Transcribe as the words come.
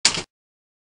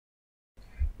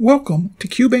Welcome to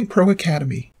QBankpro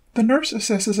Academy. The nurse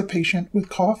assesses a patient with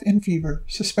cough and fever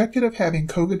suspected of having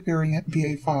COVID variant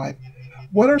BA.5.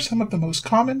 What are some of the most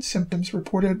common symptoms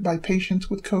reported by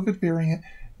patients with COVID variant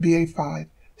BA.5?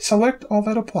 Select all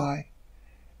that apply.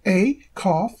 A.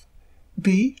 Cough.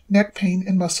 B. Neck pain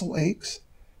and muscle aches.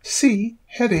 C.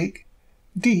 Headache.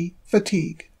 D.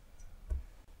 Fatigue.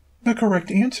 The correct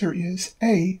answer is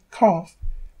A. Cough.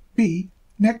 B.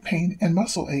 Neck pain and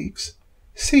muscle aches.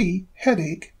 C.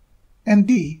 Headache. And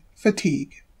D.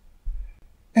 Fatigue.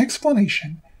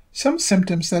 Explanation. Some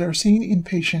symptoms that are seen in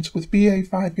patients with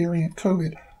BA.5 variant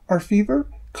COVID are fever,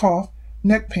 cough,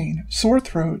 neck pain, sore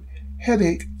throat,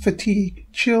 headache, fatigue,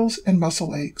 chills, and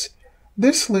muscle aches.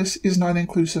 This list is not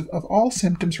inclusive of all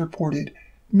symptoms reported.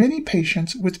 Many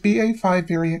patients with BA.5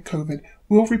 variant COVID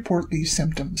will report these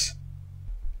symptoms.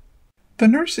 The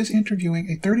nurse is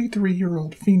interviewing a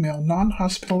 33-year-old female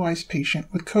non-hospitalized patient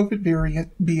with COVID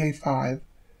variant BA.5.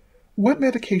 What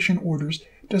medication orders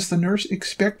does the nurse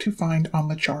expect to find on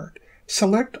the chart?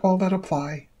 Select all that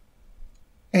apply.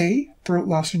 A. Throat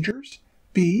lozenges.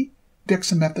 B.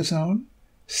 Dexamethasone.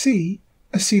 C.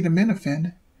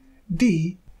 Acetaminophen.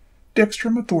 D.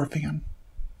 Dextromethorphan.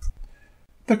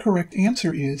 The correct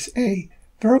answer is A.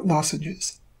 Throat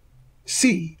lozenges.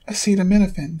 C.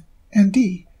 Acetaminophen. And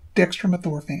D.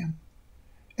 Dextromethorphan.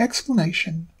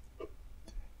 Explanation.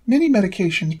 Many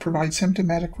medications provide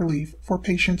symptomatic relief for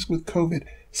patients with COVID,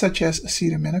 such as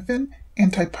acetaminophen,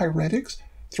 antipyretics,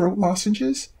 throat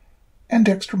lozenges, and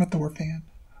dextromethorphan.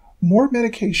 More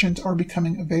medications are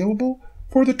becoming available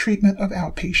for the treatment of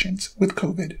outpatients with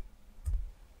COVID.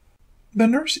 The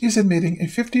nurse is admitting a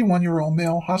 51-year-old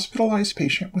male hospitalized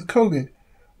patient with COVID.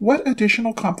 What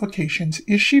additional complications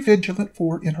is she vigilant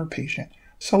for in her patient?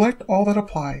 Select all that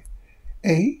apply.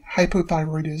 A.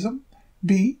 Hypothyroidism.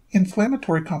 B.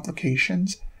 Inflammatory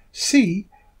complications. C.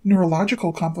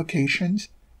 Neurological complications.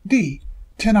 D.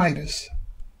 Tinnitus.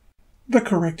 The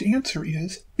correct answer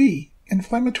is B.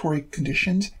 Inflammatory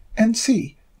conditions and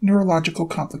C. Neurological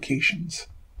complications.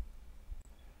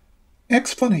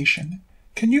 Explanation.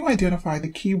 Can you identify the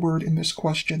key word in this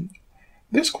question?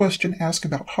 This question asks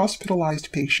about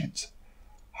hospitalized patients.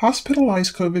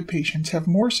 Hospitalized COVID patients have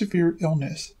more severe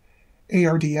illness,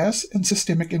 ARDS and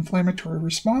systemic inflammatory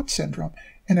response syndrome,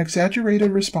 an exaggerated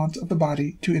response of the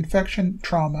body to infection,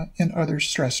 trauma, and other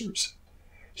stressors.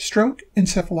 Stroke,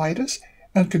 encephalitis,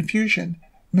 and confusion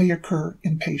may occur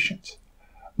in patients.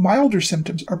 Milder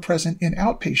symptoms are present in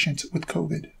outpatients with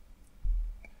COVID.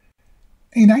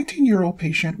 A 19-year-old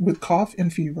patient with cough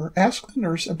and fever asked the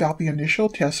nurse about the initial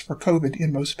tests for COVID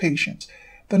in most patients.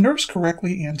 The nurse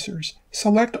correctly answers.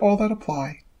 Select all that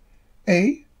apply.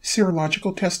 A.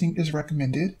 Serological testing is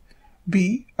recommended.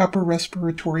 B. Upper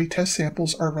respiratory test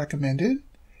samples are recommended.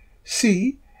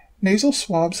 C. Nasal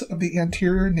swabs of the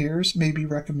anterior nares may be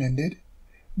recommended.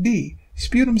 D.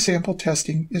 Sputum sample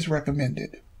testing is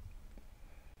recommended.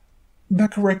 The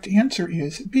correct answer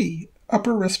is B.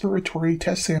 Upper respiratory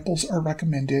test samples are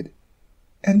recommended.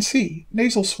 And C.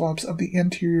 Nasal swabs of the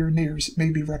anterior nares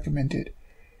may be recommended.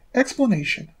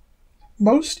 Explanation.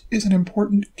 Most is an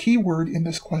important key word in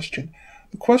this question.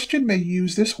 The question may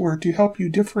use this word to help you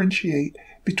differentiate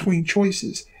between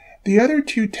choices. The other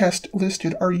two tests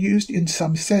listed are used in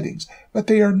some settings, but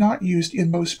they are not used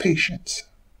in most patients.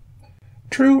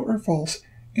 True or false?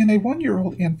 In a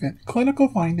 1-year-old infant, clinical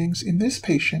findings in this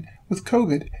patient with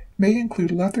COVID may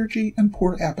include lethargy and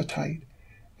poor appetite.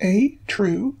 A.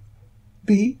 True.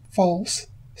 B. False.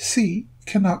 C.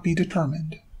 Cannot be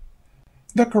determined.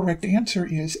 The correct answer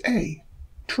is A.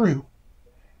 True.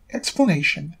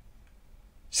 Explanation.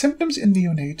 Symptoms in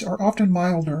neonates are often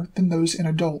milder than those in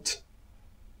adults.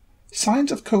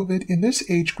 Signs of COVID in this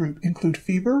age group include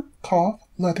fever, cough,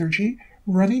 lethargy,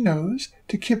 runny nose,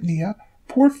 tachypnea,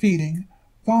 poor feeding,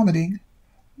 vomiting,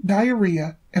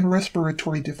 diarrhea, and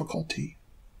respiratory difficulty.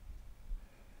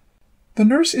 The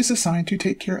nurse is assigned to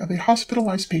take care of a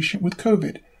hospitalized patient with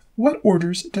COVID. What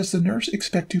orders does the nurse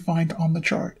expect to find on the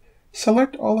chart?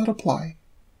 Select all that apply.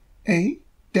 A.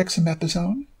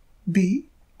 Dexamethasone. B.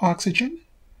 Oxygen.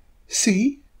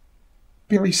 C.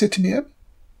 Baricitinib.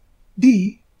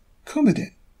 D.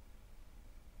 Coumadin.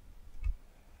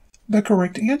 The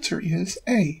correct answer is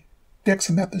A.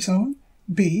 Dexamethasone.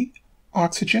 B.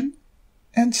 Oxygen.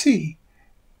 And C.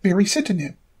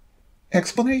 Baricitinib.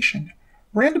 Explanation.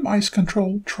 Randomized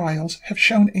controlled trials have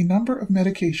shown a number of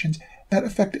medications that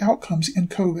affect outcomes in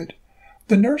COVID.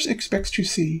 The nurse expects to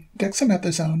see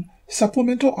dexamethasone,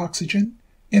 supplemental oxygen,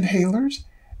 inhalers,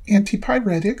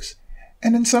 antipyretics,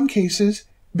 and in some cases,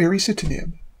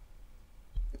 baricitinib.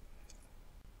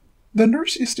 The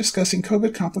nurse is discussing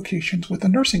COVID complications with a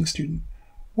nursing student.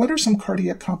 What are some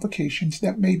cardiac complications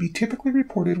that may be typically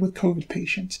reported with COVID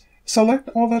patients? Select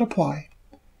all that apply.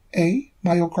 A.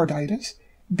 Myocarditis.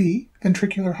 B.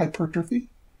 Ventricular hypertrophy.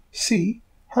 C.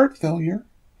 Heart failure.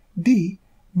 D.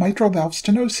 Mitral valve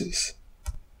stenosis.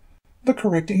 The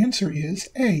correct answer is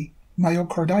A.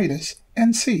 Myocarditis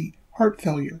and C. Heart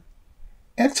failure.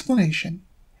 Explanation.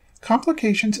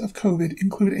 Complications of COVID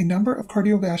include a number of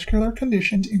cardiovascular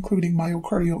conditions including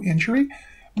myocardial injury,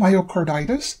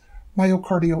 myocarditis,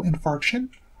 myocardial infarction,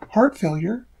 heart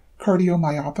failure,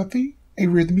 cardiomyopathy,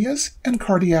 arrhythmias, and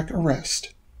cardiac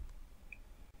arrest.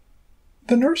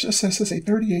 The nurse assesses a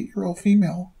 38-year-old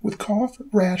female with cough,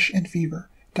 rash, and fever,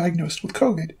 diagnosed with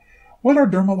COVID. What are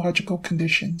dermatological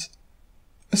conditions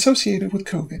associated with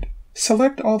COVID?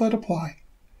 Select all that apply.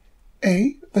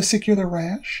 A. Vesicular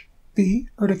rash. B.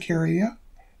 Urticaria.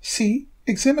 C.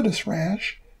 Eczematous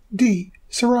rash. D.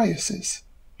 Psoriasis.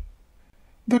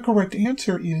 The correct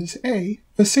answer is A.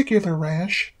 Vesicular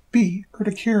rash, B.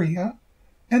 Urticaria,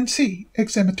 and C.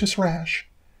 Eczematous rash.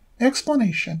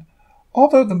 Explanation.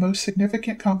 Although the most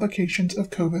significant complications of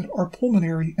COVID are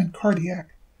pulmonary and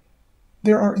cardiac,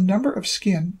 there are a number of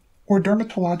skin or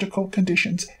dermatological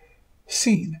conditions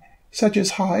seen, such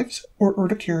as hives or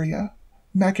urticaria,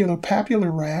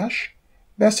 maculopapular rash,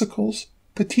 vesicles,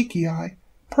 petechiae,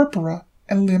 purpura,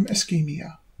 and limb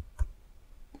ischemia.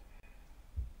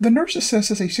 The nurse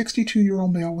assesses a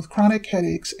 62-year-old male with chronic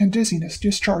headaches and dizziness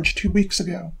discharged 2 weeks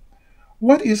ago.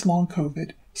 What is long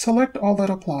COVID? Select all that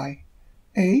apply.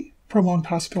 A. Prolonged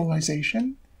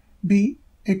hospitalization. B.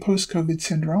 A post-COVID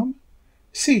syndrome.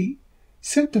 C.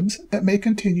 Symptoms that may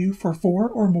continue for 4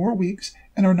 or more weeks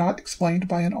and are not explained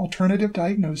by an alternative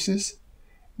diagnosis.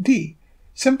 D.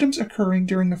 Symptoms occurring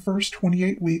during the first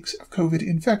 28 weeks of COVID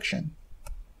infection.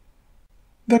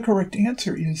 The correct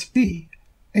answer is B.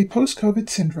 A post-COVID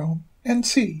syndrome, and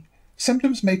C.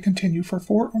 Symptoms may continue for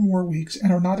 4 or more weeks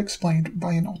and are not explained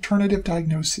by an alternative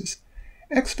diagnosis.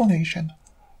 Explanation.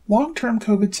 Long-term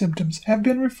COVID symptoms have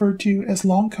been referred to as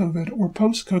long COVID or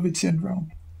post-COVID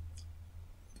syndrome.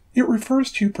 It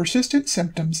refers to persistent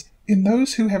symptoms in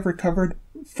those who have recovered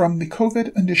from the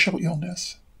COVID initial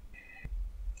illness.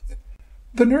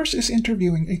 The nurse is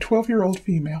interviewing a 12-year-old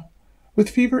female with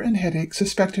fever and headache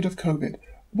suspected of COVID.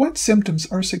 What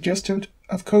symptoms are suggestive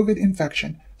of COVID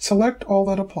infection? Select all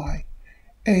that apply.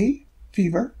 A.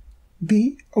 Fever.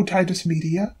 B. Otitis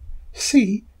media.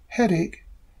 C. Headache.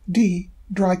 D.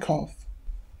 Dry cough.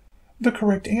 The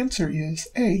correct answer is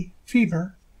A.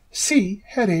 Fever. C.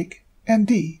 Headache. And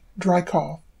D. Dry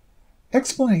cough.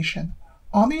 Explanation.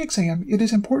 On the exam, it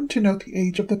is important to note the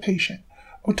age of the patient.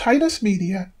 Otitis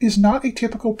media is not a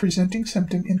typical presenting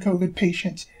symptom in COVID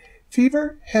patients.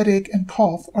 Fever, headache, and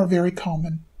cough are very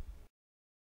common.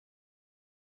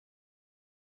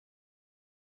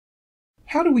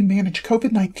 How do we manage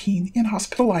COVID-19 in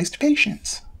hospitalized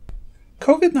patients?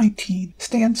 COVID-19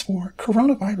 stands for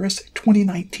Coronavirus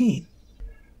 2019.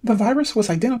 The virus was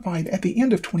identified at the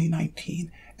end of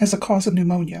 2019 as a cause of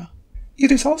pneumonia.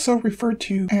 It is also referred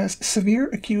to as Severe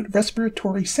Acute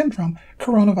Respiratory Syndrome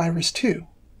Coronavirus 2.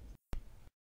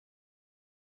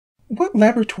 What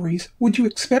laboratories would you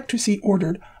expect to see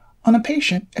ordered on a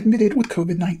patient admitted with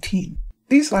COVID-19?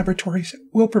 These laboratories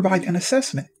will provide an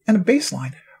assessment and a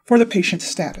baseline for the patient's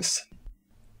status.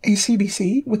 A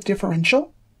CBC with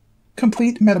differential,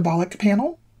 complete metabolic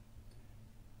panel,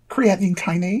 creatinine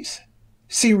kinase,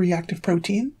 C-reactive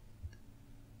protein,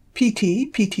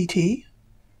 PT, PTT,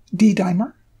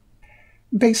 D-dimer.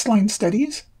 Baseline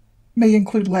studies may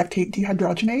include lactate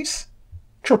dehydrogenase,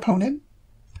 troponin.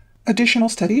 Additional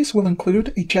studies will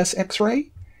include a chest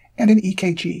X-ray and an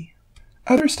EKG.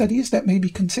 Other studies that may be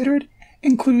considered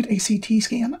include a CT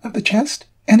scan of the chest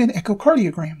and an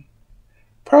echocardiogram.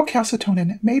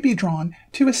 Procalcitonin may be drawn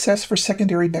to assess for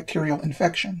secondary bacterial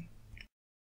infection.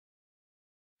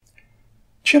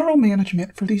 General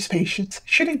management for these patients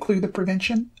should include the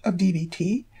prevention of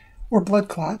DVT, or blood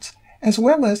clots, as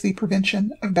well as the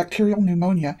prevention of bacterial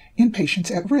pneumonia in patients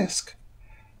at risk.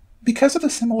 Because of the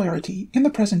similarity in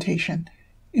the presentation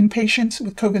in patients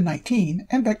with COVID-19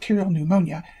 and bacterial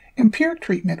pneumonia, empiric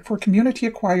treatment for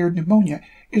community-acquired pneumonia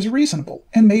is reasonable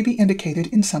and may be indicated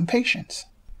in some patients.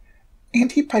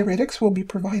 Antipyretics will be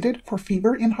provided for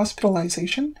fever in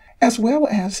hospitalization, as well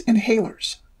as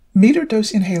inhalers.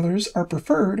 Metered-dose inhalers are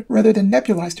preferred rather than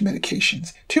nebulized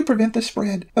medications to prevent the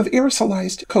spread of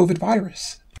aerosolized COVID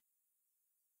virus.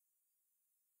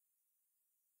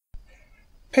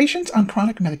 Patients on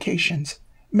chronic medications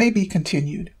may be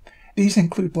continued. These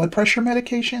include blood pressure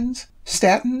medications,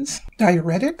 statins,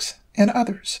 diuretics, and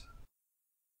others.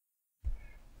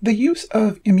 The use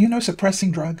of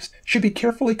immunosuppressing drugs should be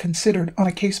carefully considered on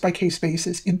a case-by-case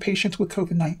basis in patients with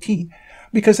COVID-19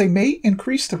 because they may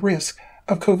increase the risk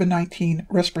of COVID-19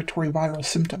 respiratory viral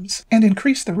symptoms and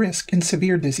increase the risk in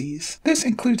severe disease. This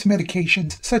includes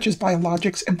medications such as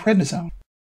biologics and prednisone.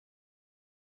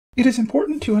 It is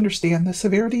important to understand the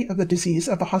severity of the disease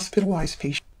of a hospitalized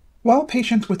patient. While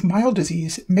patients with mild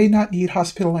disease may not need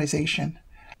hospitalization,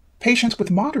 patients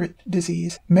with moderate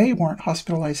disease may warrant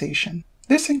hospitalization.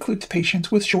 This includes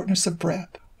patients with shortness of breath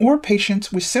or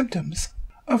patients with symptoms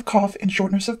of cough and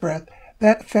shortness of breath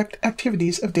that affect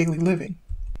activities of daily living.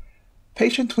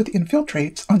 Patients with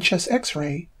infiltrates on chest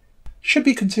X-ray should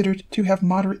be considered to have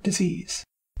moderate disease.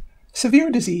 Severe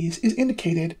disease is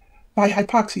indicated by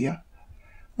hypoxia,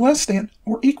 less than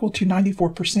or equal to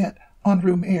 94% on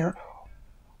room air,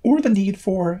 or the need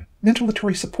for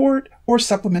ventilatory support or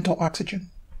supplemental oxygen.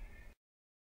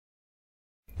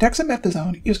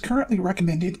 Dexamethasone is currently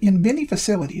recommended in many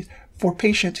facilities for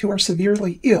patients who are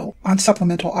severely ill on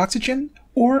supplemental oxygen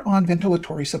or on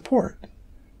ventilatory support.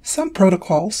 Some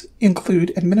protocols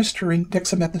include administering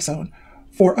dexamethasone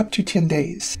for up to 10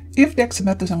 days. If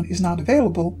dexamethasone is not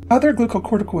available, other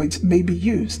glucocorticoids may be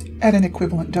used at an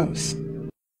equivalent dose.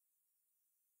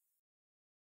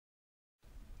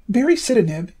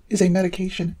 Baricitinib is a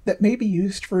medication that may be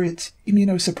used for its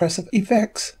immunosuppressive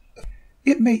effects.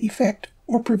 It may affect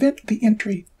or prevent the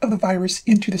entry of the virus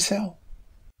into the cell.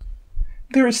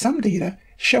 There is some data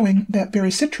showing that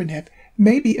baricitinib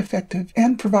may be effective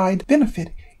and provide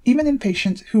benefit even in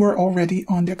patients who are already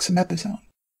on dexamethasone.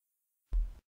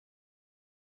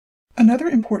 Another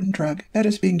important drug that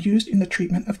is being used in the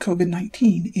treatment of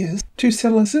COVID-19 is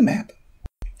tocilizumab.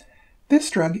 This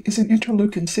drug is an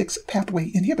interleukin-6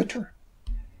 pathway inhibitor.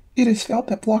 It is felt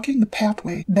that blocking the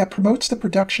pathway that promotes the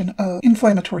production of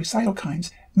inflammatory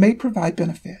cytokines may provide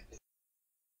benefit.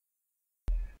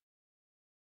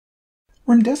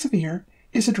 Remdesivir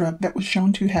is a drug that was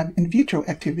shown to have in vitro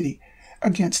activity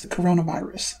against the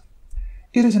coronavirus.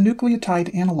 It is a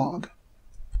nucleotide analog.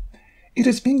 It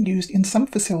is being used in some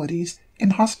facilities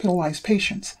in hospitalized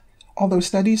patients, although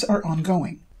studies are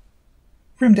ongoing.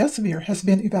 Remdesivir has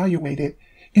been evaluated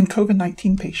in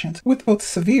COVID-19 patients with both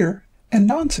severe and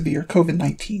non-severe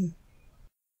COVID-19.